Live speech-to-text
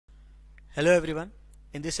Hello everyone.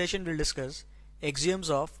 In this session we'll discuss axioms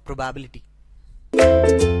of probability.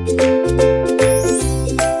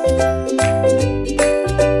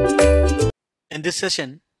 In this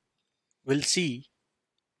session we'll see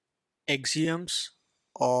axioms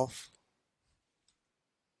of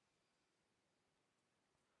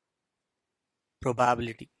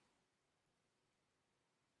probability.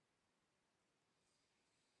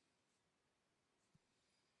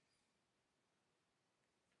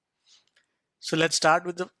 So let's start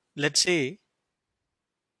with let's say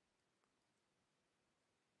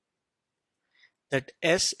that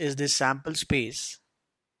S is the sample space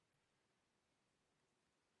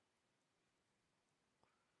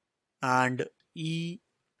and E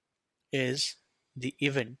is the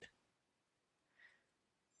event.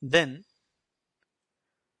 Then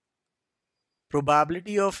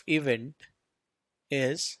probability of event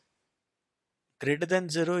is greater than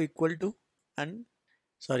 0 equal to and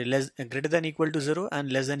greater than equal to 0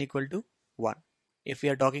 and less than equal to 1. If we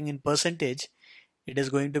are talking in percentage, it is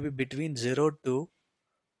going to be between 0 to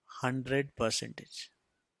 100%.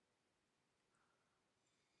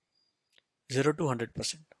 0 to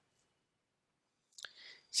 100%.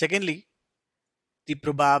 Secondly, the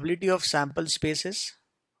probability of sample space is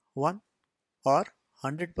 1 or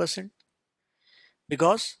 100%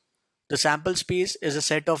 because the sample space is a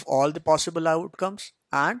set of all the possible outcomes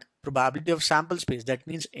and probability of sample space. That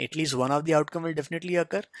means at least one of the outcome will definitely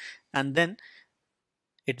occur and then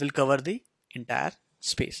it will cover the entire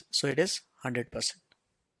space. So it is 100%.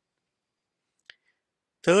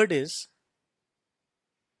 Third is,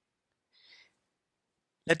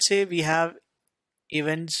 let's say we have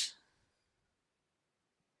events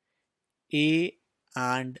A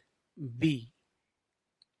and B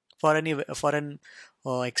for an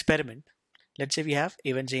experiment. Let's say we have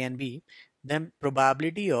events A and B, then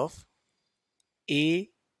probability of A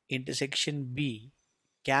intersection B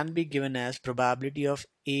can be given as probability of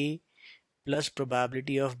A plus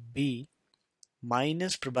probability of B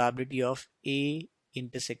minus probability of A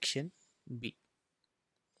intersection B.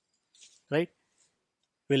 Right?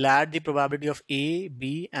 We'll add the probability of A,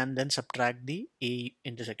 B and then subtract the A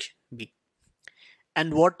intersection B.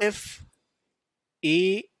 And what if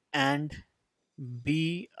A and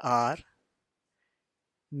B are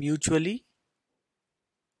mutually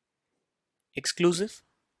exclusive?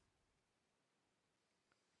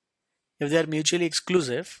 If they are mutually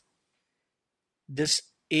exclusive, this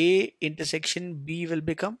A intersection B will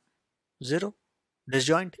become 0.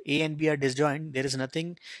 Disjoint. A and B are disjoint. There is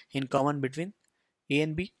nothing in common between A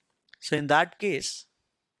and B. So in that case,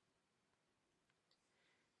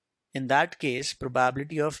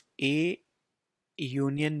 probability of A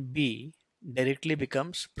union B directly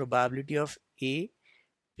becomes probability of A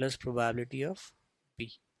plus probability of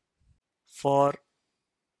B. For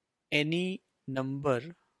any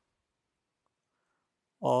number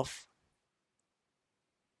of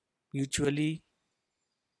mutually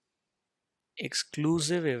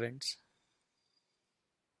exclusive events,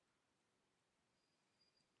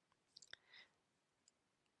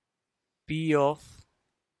 P of,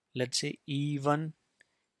 let's say, E1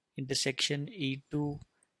 intersection E2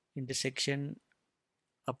 intersection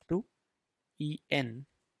up to En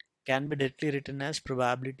can be directly written as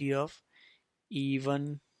probability of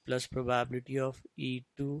E1 plus probability of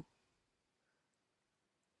E2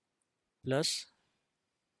 plus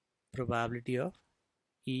probability of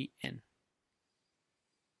En.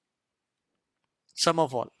 Sum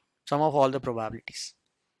of all the probabilities,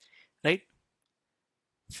 right?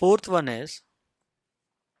 Fourth one is,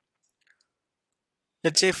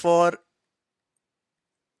 let's say for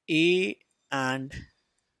A and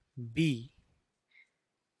B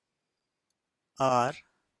are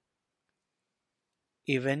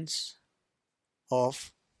events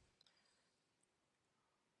of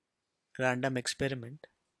random experiment,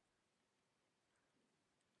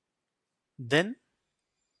 then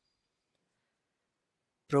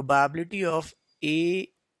probability of A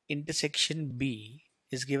intersection B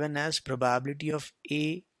is given as probability of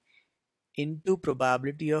A into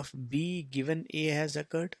probability of B given A has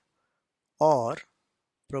occurred, or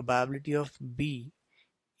probability of B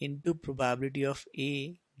into probability of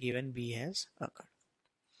A given B has occurred.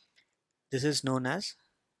 This is known as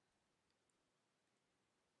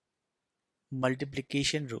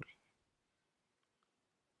multiplication rule.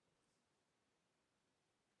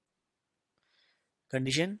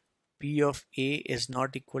 Condition: P of A is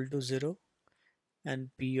not equal to 0 and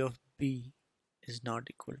P of B is not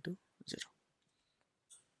equal to 0.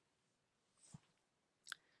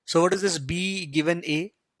 So what is this B given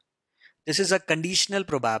A? This is a conditional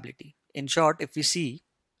probability. In short, if we see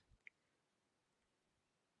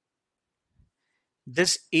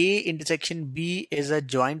This A intersection B is a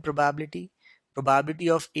joint probability. Probability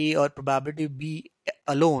of A or probability of B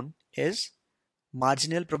alone is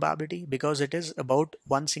marginal probability because it is about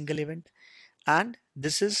one single event. And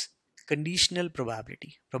this is conditional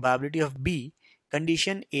probability. Probability of B,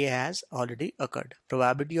 condition A has already occurred.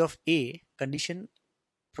 Probability of A, condition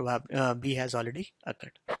B has already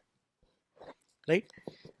occurred. Right?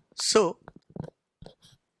 So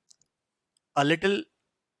a little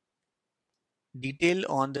detail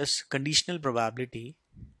on this conditional probability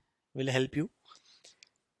will help you.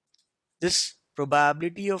 This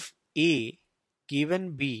probability of A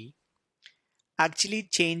given B actually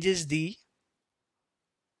changes the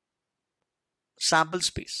sample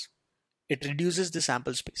space. It reduces the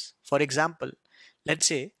sample space. For example, let's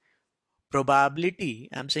say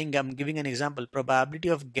I'm giving an example, probability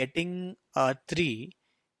of getting a 3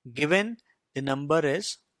 given the number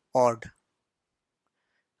is odd.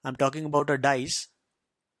 I'm talking about a dice.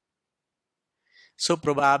 So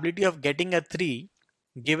probability of getting a 3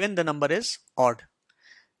 given the number is odd.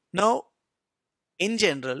 Now, in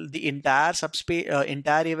general, the entire subspace,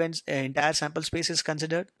 entire sample space is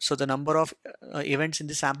considered. So the number of events in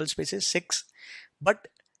the sample space is 6. But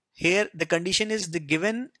here the condition is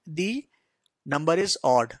given the number is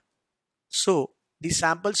odd. So the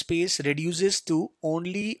sample space reduces to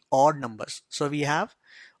only odd numbers. So we have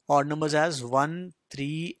odd numbers as 1,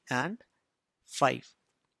 3, and 5.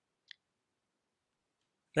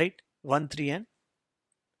 Right? 1, 3, and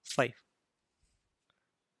 5.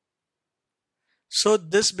 So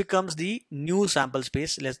this becomes the new sample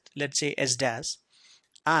space. Let's say S dash,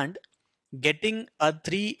 and getting a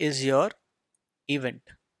 3 is your event,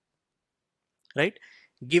 right?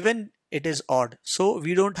 Given it is odd, so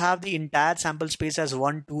we don't have the entire sample space as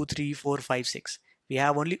 1, 2, 3, 4, 5, 6. We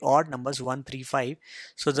have only odd numbers 1, 3, 5.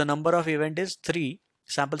 So the number of event is 3,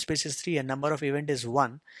 sample space is 3, and number of event is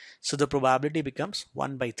 1. So the probability becomes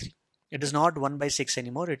 1 by 3. It is not 1 by 6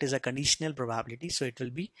 anymore. It is a conditional probability, so it will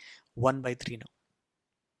be 1 by 3 now,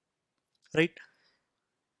 right?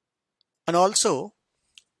 And also,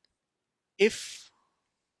 if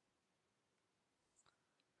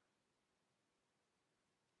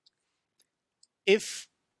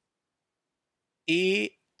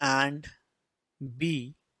A and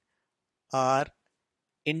B are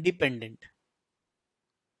independent,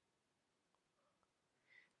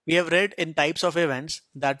 we have read in types of events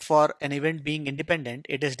that for an event being independent,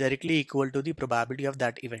 it is directly equal to the probability of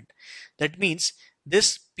that event. That means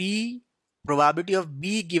this P, probability of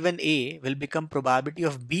B given A, will become probability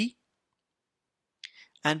of B,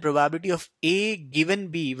 and probability of A given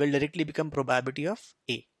B will directly become probability of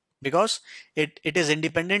A, because it is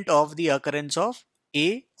independent of the occurrence of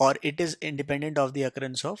A, or it is independent of the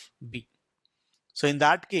occurrence of B. So in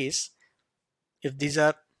that case, if these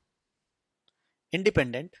are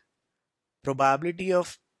independent, probability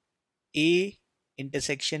of A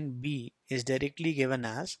intersection B is directly given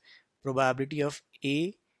as probability of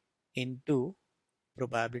A into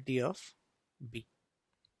probability of B.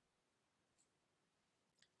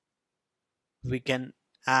 We can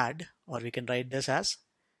add, or we can write this as,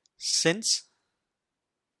 since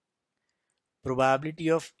probability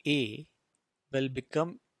of A will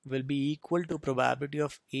be equal to probability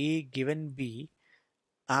of A given B,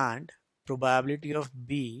 and probability of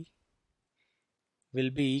B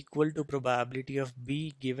will be equal to probability of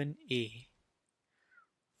B given A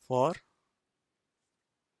for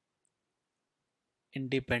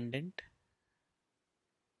independent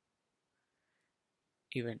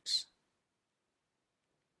events,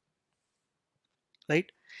 right?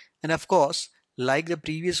 And of course, like the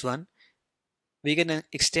previous one, we can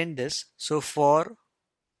extend this. So for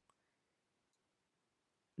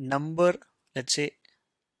number, let's say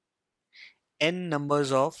n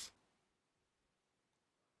numbers of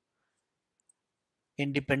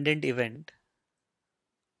independent event,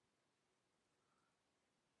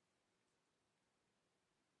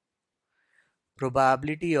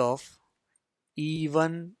 probability of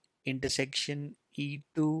E1 intersection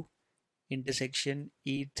E2 intersection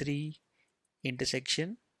E3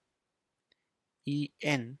 intersection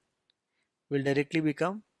En will directly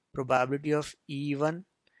become probability of E1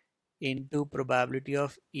 into probability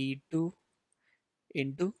of E2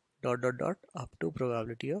 into dot dot dot up to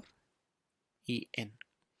probability of En.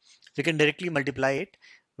 We can directly multiply it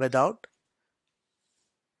without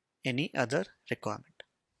any other requirement.